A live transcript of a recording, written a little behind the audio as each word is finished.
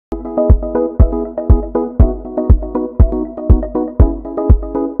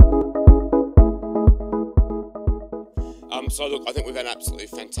So look, I think we've had an absolutely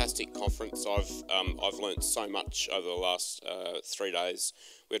fantastic conference. I've learnt so much over the last 3 days.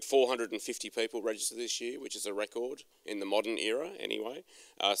 We had 450 people register this year, which is a record in the modern era anyway,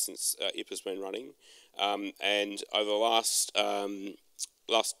 since IHPA's been running. And over the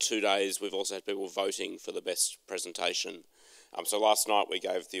last 2 days, we've also had people voting for the best presentation. So last night we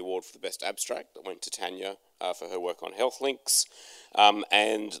gave the award for the best abstract that went to Tanya for her work on health links.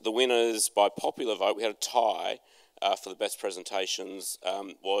 And the winners, by popular vote, we had a tie for the best presentations,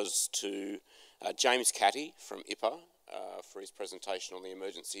 was to James Catty from IHPA for his presentation on the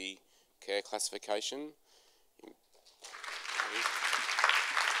emergency care classification.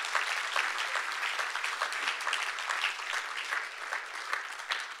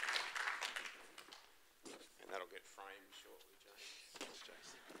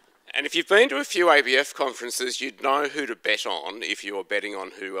 And if you've been to a few ABF conferences, you'd know who to bet on if you were betting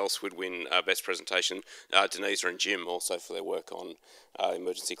on who else would win Best Presentation. Denise and Jim also for their work on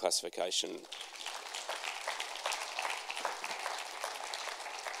emergency classification.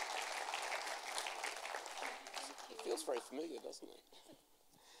 It feels very familiar, doesn't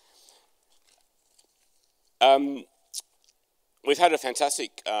it? We've had a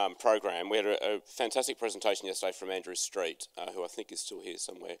fantastic program. We had a fantastic presentation yesterday from Andrew Street, who I think is still here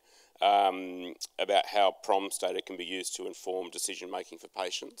somewhere, about how PROMS data can be used to inform decision-making for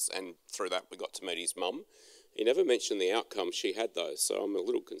patients, and through that we got to meet his mum. He never mentioned the outcome she had though, so I'm a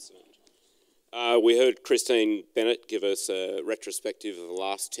little concerned. We heard Christine Bennett give us a retrospective of the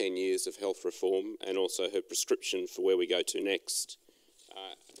last 10 years of health reform and also her prescription for where we go to next.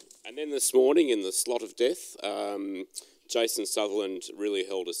 And then this morning in the slot of death, Jason Sutherland really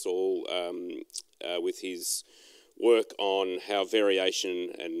held us all with his work on how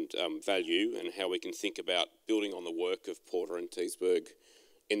variation and value and how we can think about building on the work of Porter and Teesberg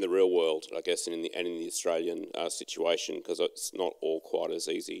in the real world, I guess, and in the Australian situation, because it's not all quite as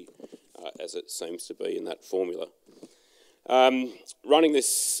easy as it seems to be in that formula. Running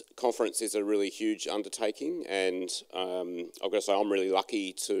this conference is a really huge undertaking, and I've got to say I'm really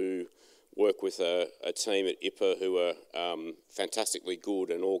lucky to work with a team at IHPA who are fantastically good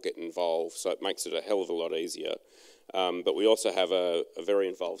and all get involved, so it makes it a hell of a lot easier. But we also have a very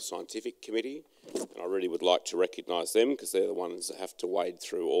involved scientific committee, and I really would like to recognise them because they're the ones that have to wade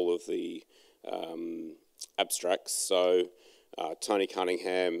through all of the abstracts. So Tony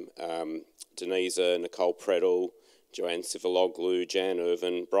Cunningham, Denisa, Nicole Predel, Joanne Sivaloglu, Jan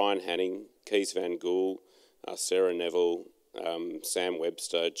Irvin, Brian Hanning, Kees van Gool, Sarah Neville, Sam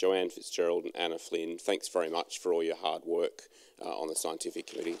Webster, Joanne Fitzgerald and Anna Flynn. Thanks very much for all your hard work on the scientific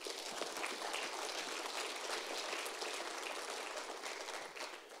committee.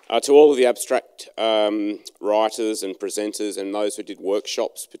 To all of the abstract writers and presenters and those who did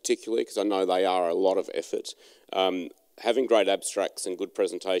workshops particularly, because I know they are a lot of effort, having great abstracts and good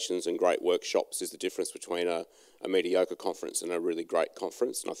presentations and great workshops is the difference between a mediocre conference and a really great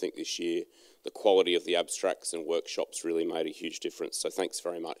conference. And I think this year the quality of the abstracts and workshops really made a huge difference. So thanks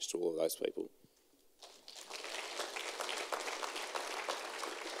very much to all of those people.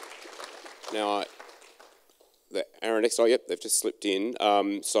 Now, the Aranex, oh yep, they've just slipped in.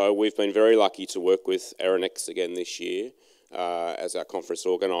 So we've been very lucky to work with Aranex again this year as our conference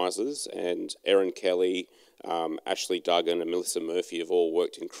organisers, and Erin Kelly, Ashley Duggan and Melissa Murphy have all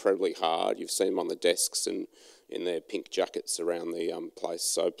worked incredibly hard. You've seen them on the desks and in their pink jackets around the place,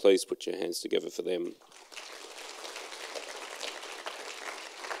 so please put your hands together for them.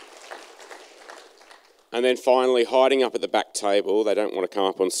 And then finally, hiding up at the back table, they don't want to come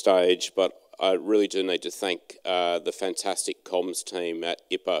up on stage, but I really do need to thank the fantastic comms team at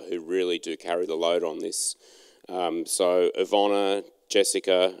IHPA who really do carry the load on this. So Ivona,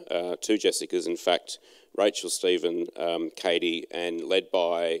 Jessica, two Jessicas in fact, Rachel, Stephen, Katie, and led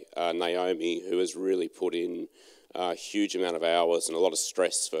by Naomi, who has really put in a huge amount of hours and a lot of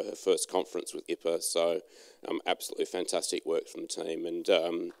stress for her first conference with IHPA. So absolutely fantastic work from the team.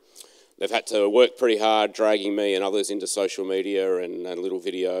 And they've had to work pretty hard, dragging me and others into social media and little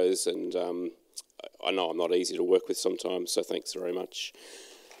videos. And I know I'm not easy to work with sometimes, so thanks very much.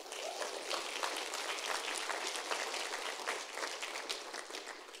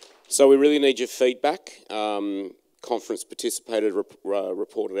 So we really need your feedback. Conference participated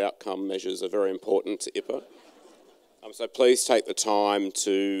reported outcome measures are very important to IHPA. So please take the time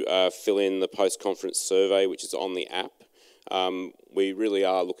to fill in the post-conference survey, which is on the app. We really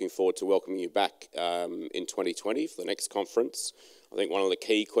are looking forward to welcoming you back in 2020 for the next conference. I think one of the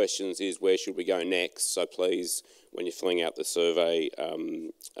key questions is where should we go next? So please, when you're filling out the survey,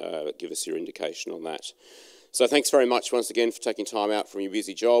 give us your indication on that. So thanks very much once again for taking time out from your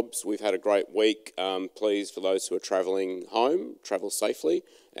busy jobs. We've had a great week. Please, for those who are travelling home, travel safely,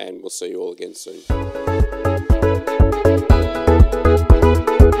 and we'll see you all again soon.